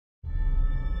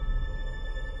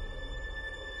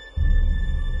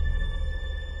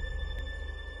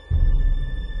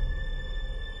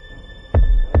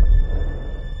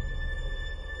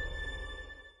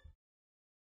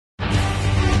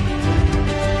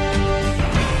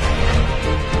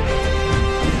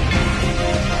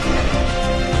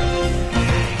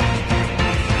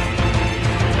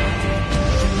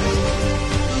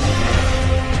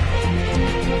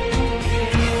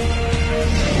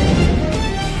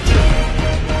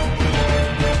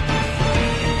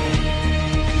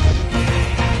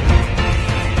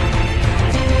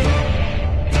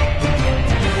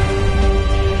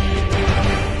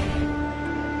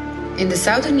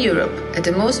southern Europe, at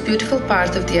the most beautiful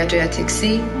part of the Adriatic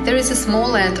Sea, there is a small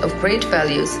land of great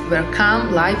values where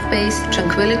calm life pace,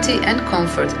 tranquility and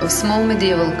comfort of small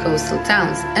medieval coastal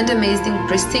towns and amazing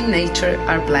pristine nature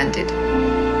are blended.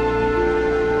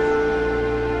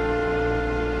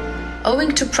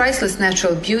 Owing to priceless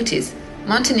natural beauties,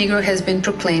 Montenegro has been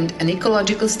proclaimed an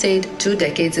ecological state 2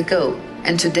 decades ago,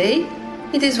 and today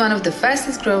it is one of the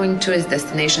fastest growing tourist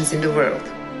destinations in the world.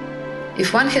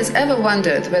 If one has ever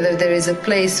wondered whether there is a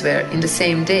place where, in the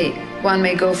same day, one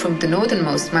may go from the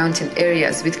northernmost mountain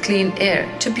areas with clean air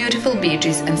to beautiful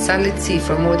beaches and sunlit sea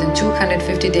for more than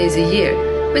 250 days a year,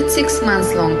 with 6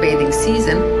 months long bathing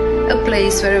season, a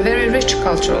place where a very rich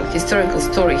cultural, historical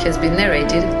story has been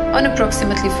narrated on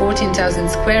approximately 14,000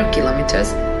 square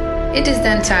kilometers, it is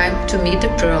then time to meet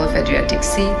the pearl of Adriatic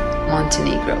Sea,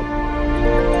 Montenegro.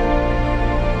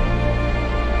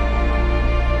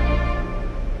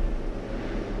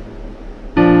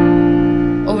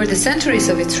 Over the centuries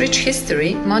of its rich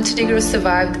history, Montenegro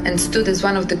survived and stood as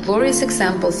one of the glorious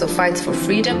examples of fights for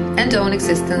freedom and own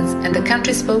existence, and a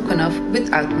country spoken of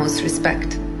with utmost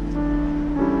respect.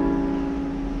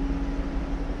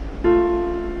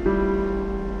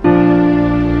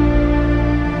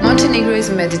 Montenegro is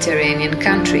a Mediterranean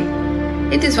country.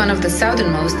 It is one of the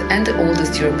southernmost and the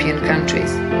oldest European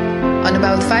countries. On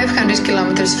about 500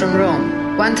 kilometers from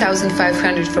Rome,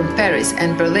 1,500 from Paris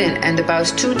and Berlin, and about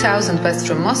 2,000 west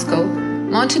from Moscow,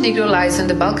 Montenegro lies on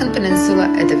the Balkan Peninsula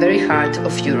at the very heart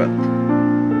of Europe.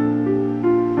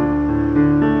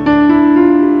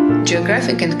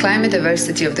 Geographic and climate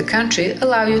diversity of the country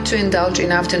allow you to indulge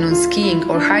in afternoon skiing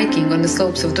or hiking on the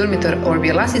slopes of Durmitor or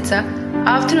Bjelasica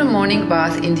after a morning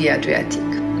bath in the Adriatic.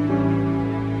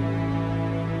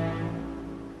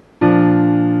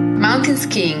 Mountain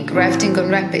skiing, rafting on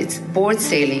rapids, board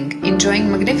sailing, enjoying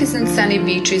magnificent sunny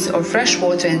beaches or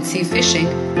freshwater and sea fishing,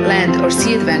 land or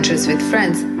sea adventures with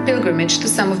friends, pilgrimage to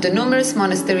some of the numerous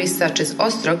monasteries such as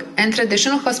Ostrog, and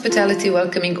traditional hospitality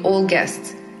welcoming all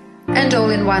guests, and all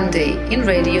in one day in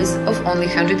radius of only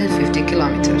 150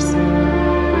 kilometers.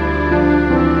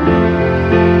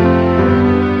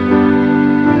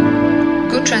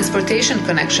 Transportation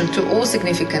connection to all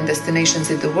significant destinations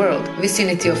in the world,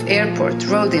 vicinity of airport,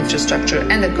 road infrastructure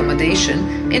and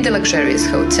accommodation in the luxurious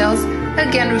hotels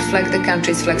again reflect the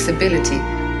country's flexibility,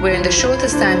 where in the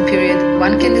shortest time period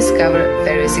one can discover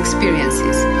various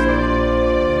experiences.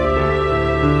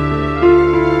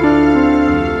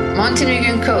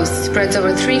 Montenegrin coast spreads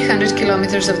over 300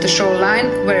 kilometers of the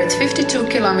shoreline, where at 52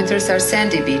 kilometers are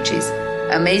sandy beaches,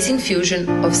 amazing fusion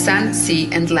of sand, sea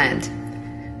and land.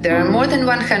 There are more than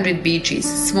 100 beaches,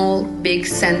 small, big,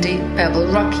 sandy, pebble,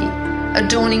 rocky,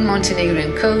 adorning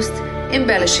Montenegrin coast,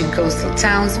 embellishing coastal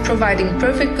towns, providing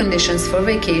perfect conditions for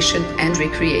vacation and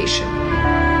recreation.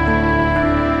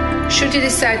 Should you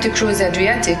decide to cruise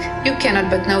Adriatic, you cannot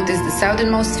but notice the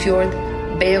southernmost fjord,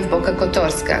 Bay of Boka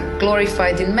Kotorska,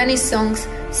 glorified in many songs,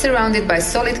 surrounded by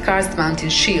solid karst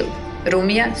mountain shield,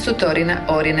 Rumija, Sutorina,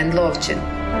 Orin and Lovćen.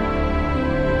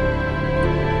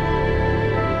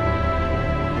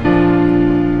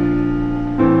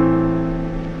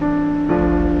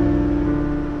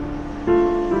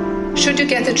 Should you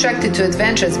get attracted to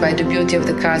adventures by the beauty of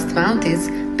the karst mountains,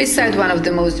 beside one of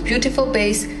the most beautiful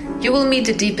bays, you will meet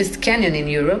the deepest canyon in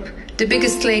Europe, the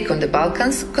biggest lake on the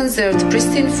Balkans, conserved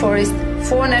pristine forest,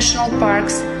 4 national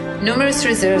parks, numerous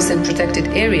reserves and protected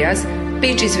areas,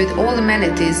 beaches with all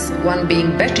amenities, one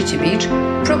being Bečići Beach,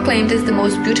 proclaimed as the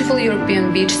most beautiful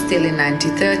European beach still in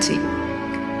 1930.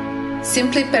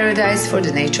 Simply paradise for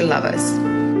the nature lovers.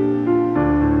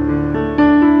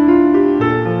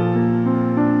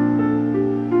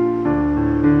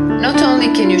 Not only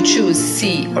can you choose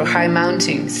sea or high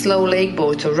mountain, slow lake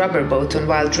boat or rubber boat on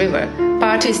wild river,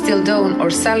 party still dawn or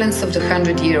silence of the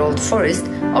 100-year-old forest,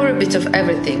 or a bit of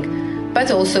everything,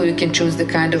 but also you can choose the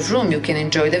kind of room you can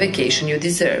enjoy the vacation you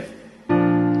deserve.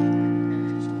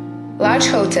 Large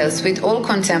hotels with all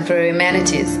contemporary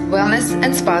amenities, wellness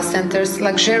and spa centers,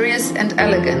 luxurious and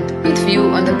elegant, with view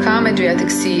on the calm Adriatic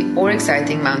Sea or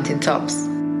exciting mountain tops.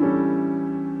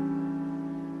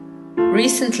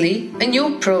 Recently, a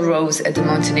new pearl rose at the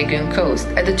Montenegrin coast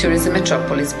at the tourism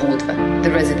metropolis Budva,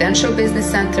 the residential business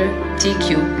center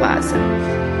TQ Plaza.